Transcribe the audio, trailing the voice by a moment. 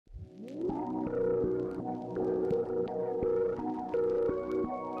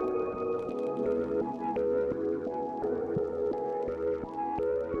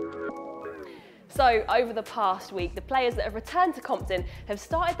So over the past week, the players that have returned to Compton have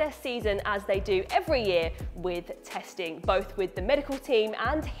started their season as they do every year with testing, both with the medical team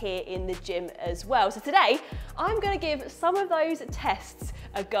and here in the gym as well. So today, I'm going to give some of those tests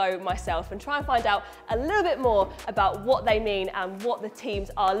a go myself and try and find out a little bit more about what they mean and what the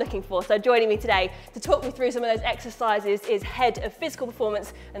teams are looking for. So joining me today to talk me through some of those exercises is Head of Physical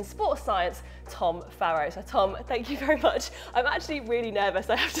Performance and Sports Science, Tom Farrow. So Tom, thank you very much. I'm actually really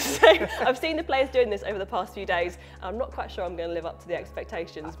nervous, I have to say. I've seen the players doing this over the past few days. I'm not quite sure I'm going to live up to the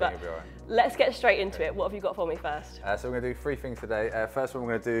expectations, but let's get straight into it. What have you got for me first? So we're going to do three things today. First one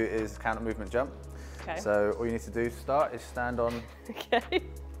we're going to do is counter movement jump. Okay. So all you need to do to start is stand on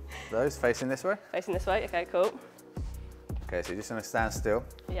those facing this way. Facing this way, okay, cool. Okay, so you're just going to stand still.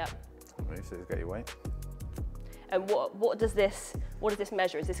 Yeah. So just get your weight. And what does this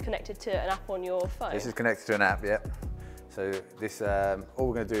measure? Is this connected to an app on your phone? This is connected to an app, yep. So this, all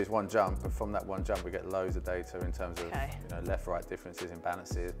we're going to do is one jump, but from that one jump we get loads of data in terms of left-right differences,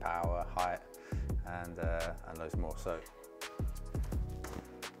 imbalances, power, height, and loads more. So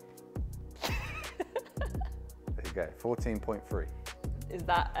there you go, 14.3. Is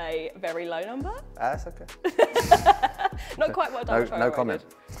that a very low number? That's okay. Not quite what I'm trying to No comment.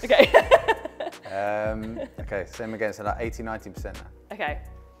 Okay. Okay, same again, so like 80–90% now. Okay.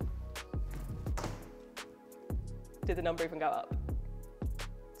 Did the number even go up?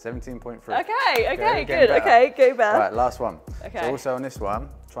 17.3. Okay, good. Okay, go back. Right, last one. Okay. So also on this one,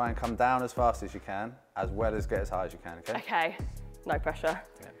 try and come down as fast as you can, as well as get as high as you can, okay? Okay, no pressure.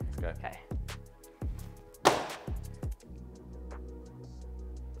 Yeah, let's go. Okay.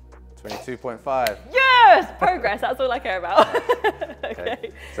 22.5. Yes! Progress, that's all I care about.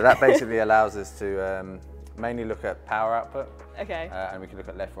 Okay. So that basically allows us to mainly look at power output. Okay. And we can look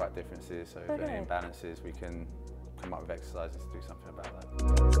at left-right differences. So if any imbalances, we can come up with exercises to do something about that.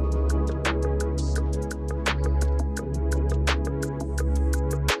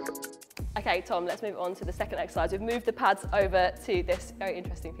 Okay, Tom, let's move on to the second exercise. We've moved the pads over to this very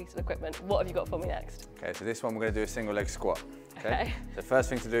interesting piece of equipment. What have you got for me next? Okay, so this one we're going to do a single leg squat. Okay. The first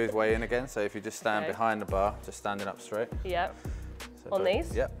thing to do is weigh in again. So if you just stand behind the bar, just standing up straight. Yep. So on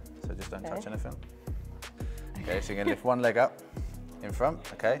these? Yep. So just don't touch anything. Okay, so you're going to lift one leg up in front,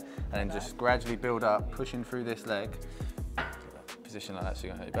 okay? And then just gradually build up, pushing through this leg. Position like that, so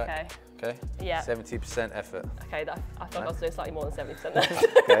you're going to hurt your back. Okay. Yeah. 70% effort. Okay, I thought I was doing slightly more than 70% there.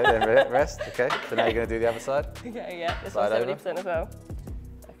 Okay, then rest. Okay, so now you're going to do the other side. Okay, yeah, this one's 70% as well.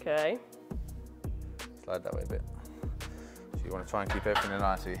 Okay. Slide that way a bit. So you want to try and keep everything in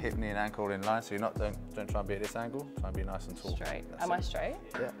line. So your hip, knee and ankle in line. So you're not, don't try and be at this angle. Try and be nice and tall. Straight. Am I straight?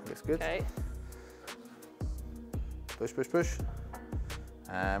 Yeah, looks good. Okay. Push, push, push.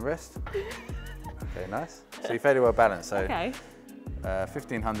 And rest. Okay, nice. So you're fairly well balanced. So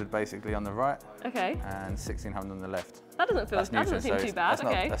 1500 basically on the right. Okay. And 1600 on the left. That doesn't seem too bad.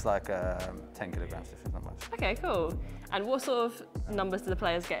 That's like 10 kilograms difference, not much. Okay, cool. And what sort of numbers do the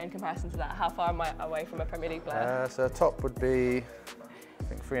players get in comparison to that? How far am I away from a Premier League player? So top would be, I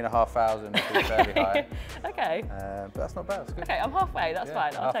think 3,500 would be fairly high. Okay. But that's not bad, that's good. Okay, I'm halfway, that's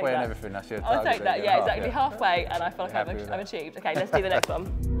fine. I'll take that. Halfway and everything, that's your target. I'll take that, yeah, exactly, halfway, and I feel like I've achieved. Okay, let's do the next one.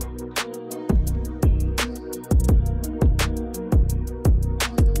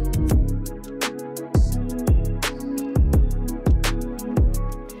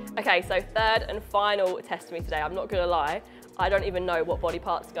 Okay, so third and final test for me today. I'm not gonna lie, I don't even know what body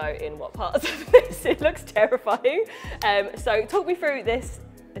parts go in what parts of this. It looks terrifying. So talk me through this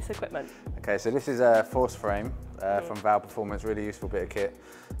equipment. Okay, so this is a force frame from Valve Performance, really useful bit of kit.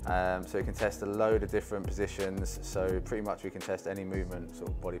 So you can test a load of different positions. So pretty much we can test any movement, sort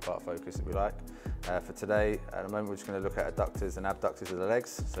of body part focus that we like. For today, at the moment, we're just gonna look at adductors and abductors of the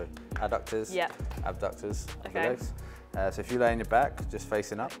legs. So adductors, abductors of the legs. So if you lay on your back, just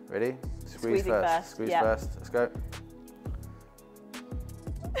facing up, ready? Squeeze first. Squeeze first, let's go.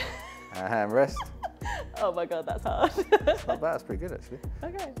 And rest. Oh my God, that's hard. It's not bad, it's pretty good actually.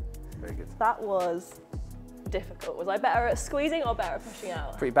 Okay. Very good. That was difficult. Was I better at squeezing or better at pushing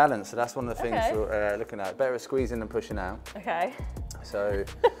out? Pretty balanced, so that's one of the things we're looking at. Better at squeezing than pushing out. Okay. So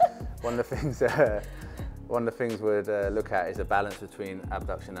one of the things we'd look at is a balance between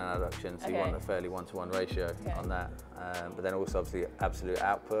abduction and adduction. So you want a fairly one-to-one ratio on that. But then also obviously absolute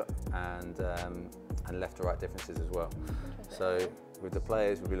output and left to right differences as well. So with the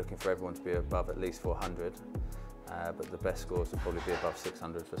players, we'll be looking for everyone to be above at least 400. But the best scores would probably be above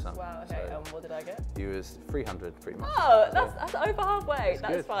 600 for some. Wow, okay, so and what did I get? You was 300 pretty much. Oh, that's over halfway,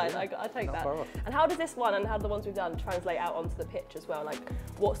 that's good. fine, Yeah. I take Not that. far off. And how does this one and how do the ones we've done translate out onto the pitch as well? Like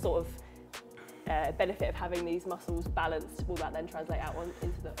what sort of benefit of having these muscles balanced, will that then translate out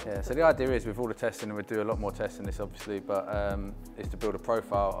into the... Yeah, so the idea is with all the testing, and we do a lot more testing this obviously, but is to build a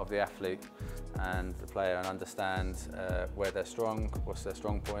profile of the athlete and the player and understand where they're strong, what's their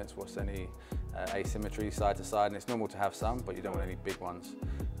strong points, what's any asymmetry side to side, and it's normal to have some, but you don't want any big ones.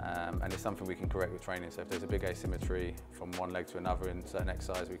 And it's something we can correct with training, so if there's a big asymmetry from one leg to another in certain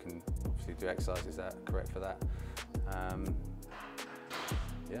exercise, we can obviously do exercises that correct for that.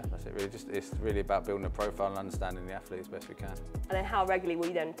 Yeah, that's it really. It's really about building a profile and understanding the athlete as best we can. And then how regularly will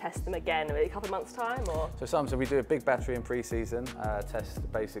you then test them again? In a couple of months' time, or? So we do a big battery in pre-season, test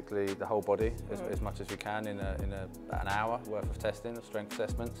basically the whole body as much as we can in an hour worth of testing, of strength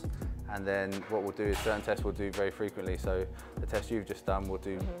assessments. And then what we'll do is certain tests we'll do very frequently. So the test you've just done, we'll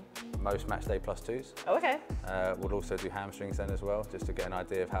do most match day +2s. Oh, okay. We'll also do hamstrings then as well, just to get an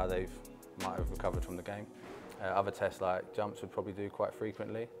idea of how might have recovered from the game. Other tests like jumps would probably do quite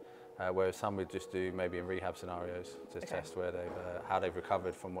frequently, whereas some would just do maybe in rehab scenarios to test where how they've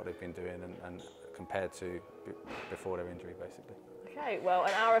recovered from what they've been doing and compared to before their injury, basically. Okay, well,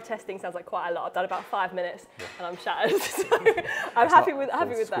 an hour of testing sounds like quite a lot. I've done about 5 minutes and I'm shattered, so I'm happy with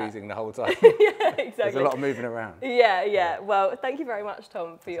that. Squeezing the whole time. Yeah, exactly. There's a lot of moving around. Yeah. Well, thank you very much,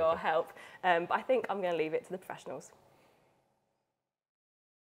 Tom, for your help. But I think I'm going to leave it to the professionals.